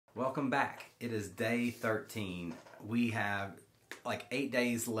Welcome back. It is day 13. We have like 8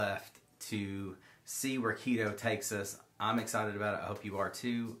 days left to see where keto takes us. I'm excited about it. I hope you are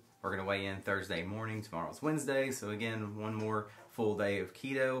too. We're going to weigh in Thursday morning. Tomorrow's Wednesday. So again, one more full day of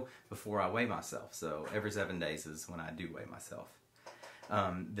keto before I weigh myself. So every 7 days is when I do weigh myself.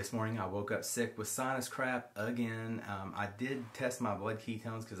 This morning I woke up sick with sinus crap again. I did test my blood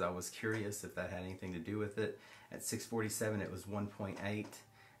ketones because I was curious if that had anything to do with it. At 6:47 it was 1.8.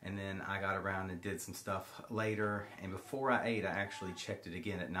 And then I got around and did some stuff later, and before I ate I actually checked it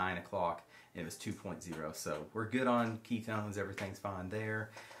again at 9 o'clock. It was 2.0, so we're good on ketones, everything's fine there.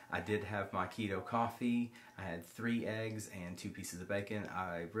 I did have my keto coffee. I had 3 eggs and 2 pieces of bacon.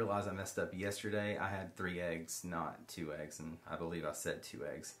 I realized I messed up yesterday. I had 3 eggs, not 2 eggs, and I believe I said 2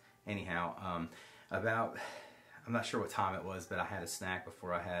 eggs. Anyhow, I'm not sure what time it was, but I had a snack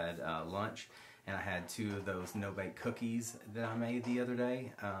before I had lunch. And I had 2 of those no-bake cookies that I made the other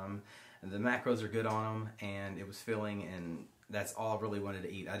day. The macros are good on them, and it was filling, and that's all I really wanted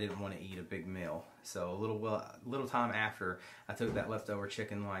to eat. I didn't want to eat a big meal. So a little time after, I took that leftover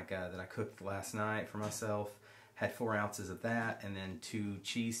chicken that I cooked last night for myself, had 4 ounces of that, and then 2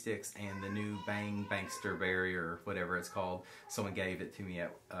 cheese sticks and the new Bankster berry or whatever it's called. Someone gave it to me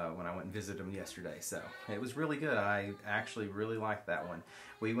when I went and visited them yesterday. So it was really good. I actually really liked that one.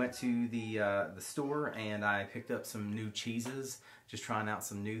 We went to the store and I picked up some new cheeses, just trying out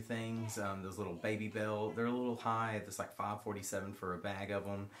some new things. Those little Baby Bell, they're a little high. It's like $5.47 for a bag of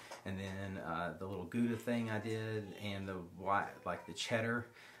them. And then the little Gouda thing I did, and the the cheddar.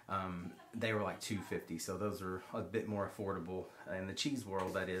 They were like $2.50, so those are a bit more affordable in the cheese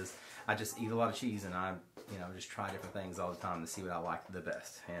world. That is, I just eat a lot of cheese, and I, just try different things all the time to see what I like the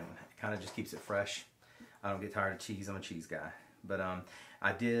best, and it kind of just keeps it fresh. I don't get tired of cheese. I'm a cheese guy. But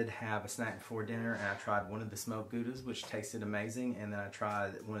I did have a snack before dinner, and I tried one of the smoked Goudas, which tasted amazing, and then I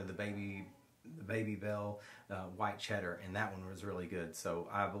tried one of the Baby Bell white cheddar, and that one was really good. So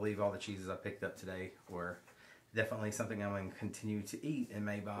I believe all the cheeses I picked up today were definitely something I'm going to continue to eat and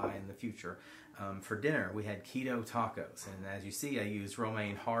may buy in the future. For dinner, we had keto tacos, and as you see, I used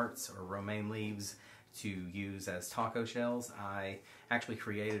romaine hearts or romaine leaves to use as taco shells. I actually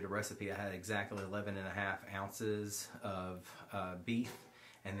created a recipe. I had exactly 11.5 ounces of beef,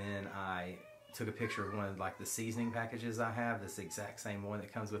 and then I took a picture of one of the seasoning packages I have, this exact same one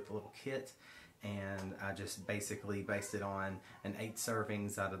that comes with the little kit, and I just basically based it on an 8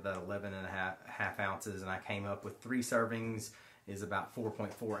 servings out of the 11.5 ounces, and I came up with 3 servings is about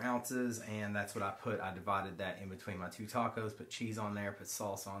 4.4 ounces, and that's what I put. I divided that in between my 2 tacos, put cheese on there, put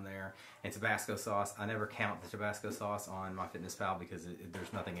sauce on there, and Tabasco sauce. I never count the Tabasco sauce on MyFitnessPal because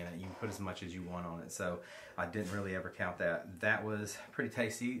there's nothing in it. You can put as much as you want on it, so I didn't really ever count that. That was pretty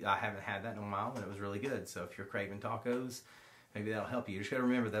tasty. I haven't had that in a while, and it was really good. So if you're craving tacos, maybe that'll help you. You just got to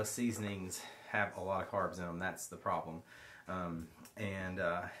remember those seasonings have a lot of carbs in them. That's the problem.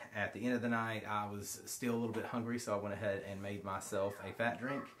 At the end of the night, I was still a little bit hungry, so I went ahead and made myself a fat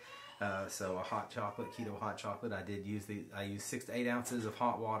drink. So a hot chocolate, keto hot chocolate. I used 6 to 8 ounces of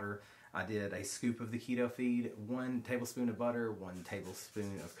hot water. I did a scoop of the keto feed, 1 tablespoon of butter, 1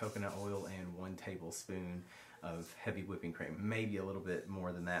 tablespoon of coconut oil, and 1 tablespoon of heavy whipping cream. Maybe a little bit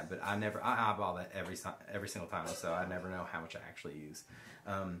more than that, but I eyeball that every single time, so I never know how much I actually use.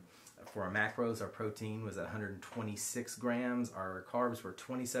 For our macros, our protein was at 126 grams, our carbs were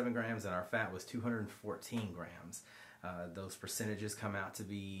 27 grams, and our fat was 214 grams. Those percentages come out to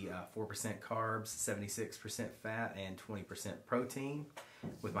be 4% carbs, 76% fat, and 20% protein,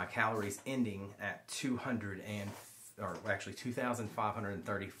 with my calories ending at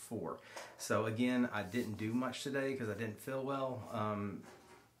 2,534. So again, I didn't do much today because I didn't feel well.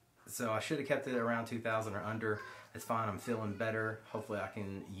 So I should have kept it around 2,000 or under. It's fine. I'm feeling better. Hopefully I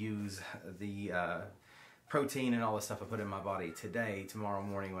can use the protein and all the stuff I put in my body today. Tomorrow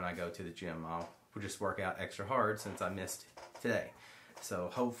morning when I go to the gym, I'll just work out extra hard since I missed today. So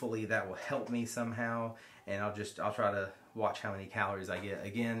hopefully that will help me somehow, and I'll try to watch how many calories I get.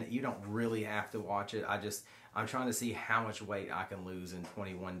 Again, you don't really have to watch it. I'm trying to see how much weight I can lose in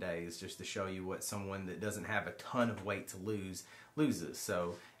 21 days, just to show you what someone that doesn't have a ton of weight to lose loses.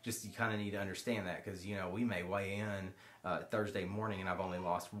 So just you kind of need to understand that, because we may weigh in Thursday morning and I've only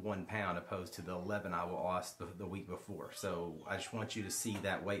lost 1 pound opposed to the 11 I lost the week before. So I just want you to see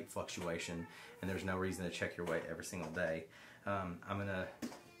that weight fluctuation, and there's no reason to check your weight every single day. I'm gonna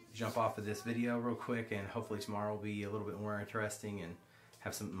jump off of this video real quick, and hopefully tomorrow will be a little bit more interesting and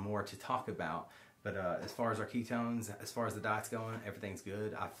have something more to talk about. But as far as our ketones, as far as the diet's going, everything's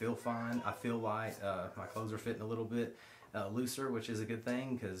good. I feel fine. I feel light. My clothes are fitting a little bit looser, which is a good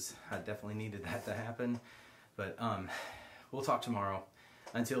thing because I definitely needed that to happen. But we'll talk tomorrow.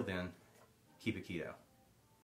 Until then, keep it keto.